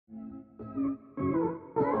Hey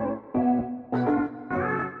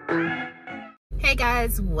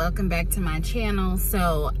guys, welcome back to my channel.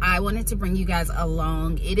 So I wanted to bring you guys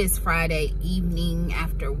along. It is Friday evening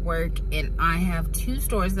after work and I have two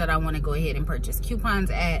stores that I want to go ahead and purchase coupons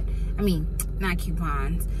at. I mean, not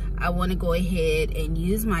coupons. I want to go ahead and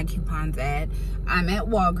use my coupons at. I'm at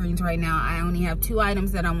Walgreens right now. I only have two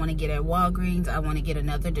items that I want to get at Walgreens. I want to get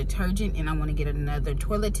another detergent and I want to get another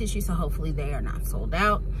toilet tissue, so hopefully they are not sold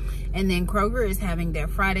out. And then Kroger is having their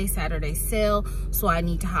Friday, Saturday sale, so I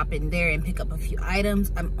need to hop in there and pick up a few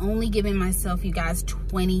items. I'm only giving myself, you guys,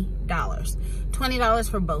 $20. $20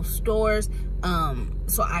 for both stores.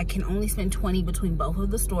 So I can only spend $20 between both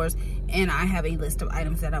of the stores, and I have a list of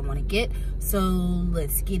items that I want to get. So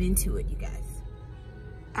let's get into it, you guys.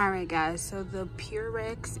 Alright guys, so the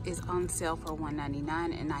Purex is on sale for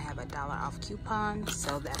 $1.99 and I have a $1 off coupon,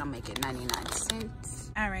 so that'll make it 99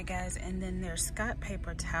 cents. Alright guys, and then their Scott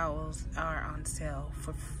paper towels are on sale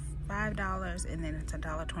for $5, and then it's a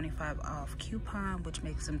 $1.25 off coupon, which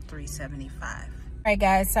makes them $3.75. Alright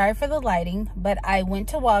guys, sorry for the lighting, but I went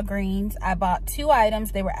to Walgreens. I bought two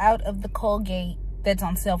items. They were out of the Colgate that's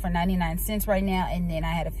on sale for 99 cents right now, and then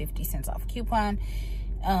I had a 50 cents off coupon,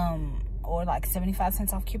 or like 75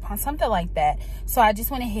 cents off coupon, something like that. So I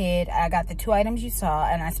just went ahead, I got the two items you saw,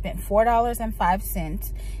 and I spent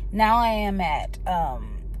 $4.05. Now I am at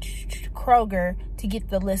Kroger to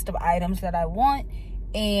get the list of items that I want,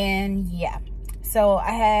 and yeah. So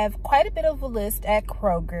I have quite a bit of a list at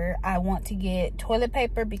Kroger. I want to get toilet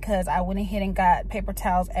paper because I went ahead and got paper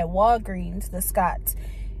towels at Walgreens, the Scotts,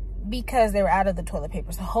 because they were out of the toilet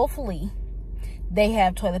paper. So hopefully they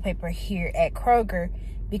have toilet paper here at Kroger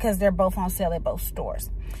because they're both on sale at both stores.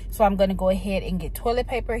 So I'm going to go ahead and get toilet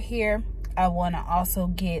paper here. I want to also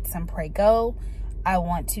get some Prego. I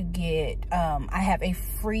want to get, I have a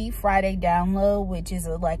free Friday download, which is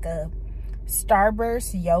like a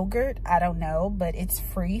Starburst yogurt. I don't know, but it's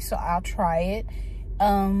free, so I'll try it.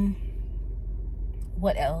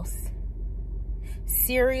 What else?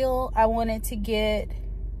 Cereal I wanted to get,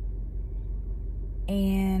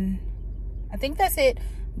 and I think that's it.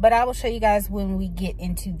 But I will show you guys when we get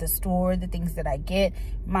into the store the things that I get.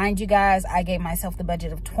 Mind you guys, I gave myself the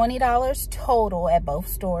budget of $20 total at both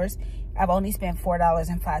stores. I've only spent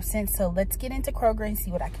 $4.05, so let's get into Kroger and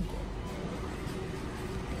see what I can get.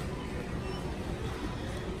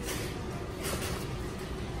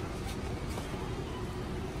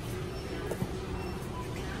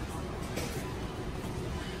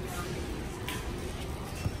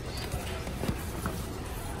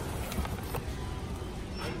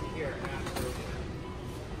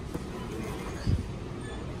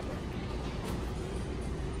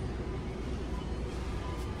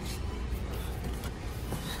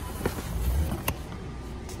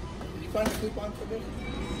 Find a coupon for this?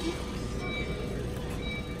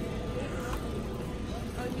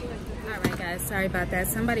 Alright guys, sorry about that.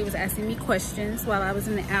 Somebody was asking me questions while I was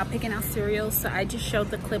in the aisle picking out cereals, so I just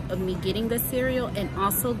showed the clip of me getting the cereal and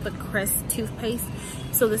also the Crest toothpaste.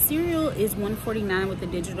 So the cereal is $1.49 with a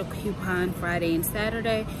digital coupon Friday and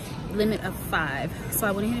Saturday, limit of 5. So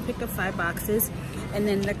I went ahead and picked up 5 boxes, and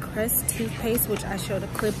then the Crest toothpaste, which I showed a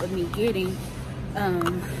clip of me getting,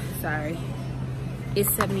 is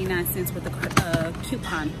 79 cents with a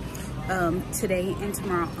coupon today and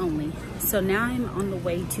tomorrow only. So now I'm on the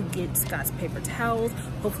way to get Scott's paper towels.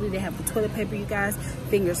 Hopefully they have the toilet paper, you guys.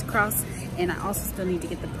 Fingers crossed. And I also still need to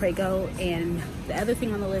get the Prego. And the other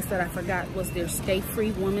thing on the list that I forgot was their Stay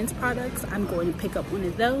Free women's products. I'm going to pick up one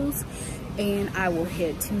of those and I will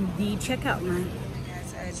head to the checkout line.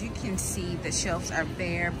 As you can see, the shelves are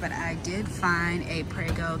bare, but I did find a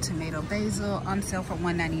Prego tomato basil on sale for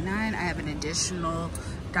 $1.99. I have an additional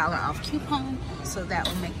 $1 off coupon, so that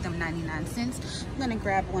will make them 99 cents. I'm gonna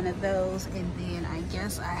grab one of those, and then I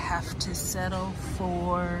guess I have to settle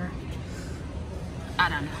for, I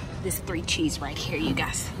don't know, this 3 cheese right here, you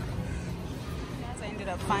guys. I ended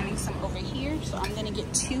up finding some over here, so I'm gonna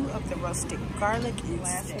get 2 of the roasted garlic and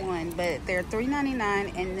last one, but they're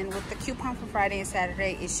 $3.99, and then with the coupon for Friday and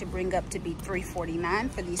Saturday, it should bring up to be $3.49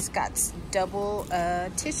 for these Scott's double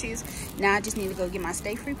tissues. Now I just need to go get my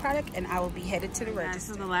Stay Free product and I will be headed to the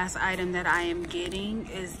register. So the last item that I am getting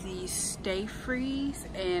is the Stay Frees,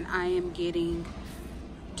 and I am getting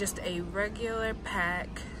just a regular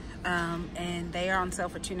pack. And they are on sale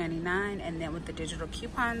for $2.99, and then with the digital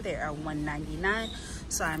coupon they are $1.99.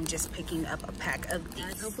 So I'm just picking up a pack of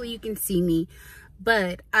these. Hopefully you can see me,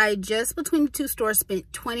 but I just between the two stores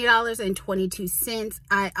spent $20.22.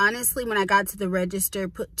 I honestly, when I got to the register,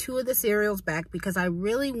 put 2 of the cereals back because I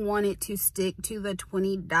really wanted to stick to the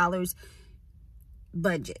 $20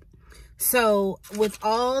 budget. So with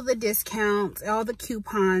all the discounts, all the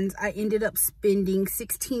coupons, I ended up spending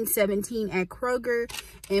 $16.17 at Kroger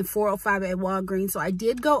and $4.05 at Walgreens. So I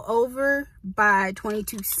did go over by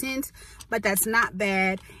 22 cents, but that's not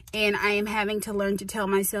bad. And I am having to learn to tell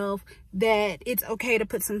myself that it's okay to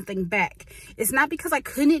put something back. It's not because I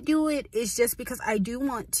couldn't do it. It's just because I do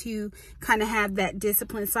want to kind of have that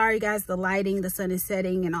discipline. Sorry guys, the lighting, the sun is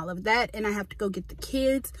setting and all of that. And I have to go get the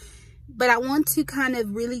kids. But I want to kind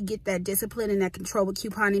of really get that discipline and that control with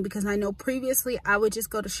couponing, because I know previously I would just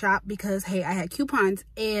go to shop because, hey, I had coupons,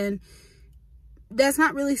 and that's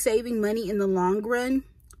not really saving money in the long run.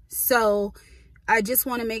 So I just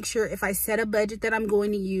want to make sure if I set a budget that I'm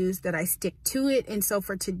going to use, that I stick to it. And so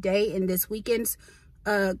for today and this weekend's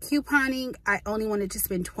couponing, I only wanted to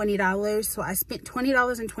spend $20. So I spent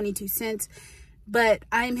 $20.22, but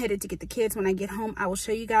I'm headed to get the kids. When I get home, I will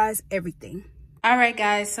show you guys everything. All right,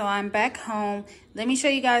 guys, so I'm back home. Let me show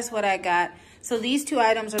you guys what I got. So these two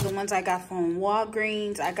items are the ones I got from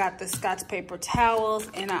Walgreens. I got the Scotch paper towels,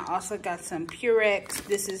 and I also got some Purex.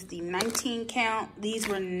 This is the 19 count. These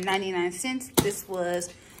were 99 cents. This was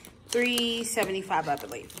 $3.75, I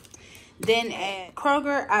believe. Then at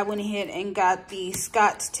Kroger, I went ahead and got the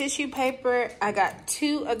Scotch tissue paper. I got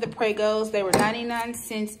 2 of the Pregos. They were 99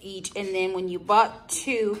 cents each, and then when you bought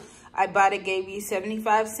 2, I gave you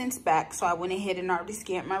 75 cents back. So I went ahead and already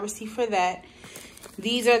scanned my receipt for that.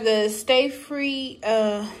 These are the Stay Free,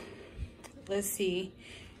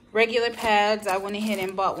 regular pads. I went ahead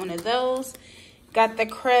and bought one of those. Got the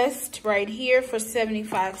Crest right here for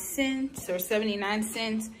 75 cents or 79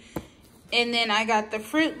 cents. And then I got the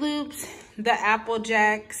Fruit Loops, the Apple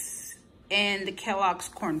Jacks, and the Kellogg's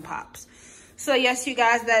Corn Pops. So yes, you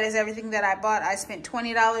guys, that is everything that I bought. I spent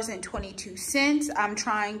 $20.22. I'm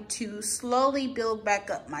trying to slowly build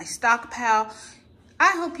back up my stockpile.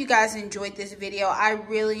 I hope you guys enjoyed this video. I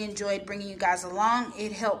really enjoyed bringing you guys along.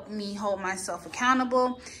 It helped me hold myself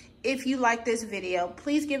accountable. If you like this video,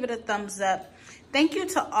 please give it a thumbs up. Thank you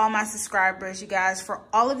to all my subscribers, you guys, for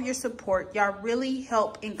all of your support. Y'all really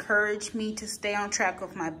help encourage me to stay on track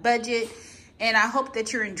with my budget. And I hope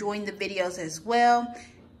that you're enjoying the videos as well.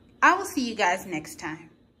 I will see you guys next time.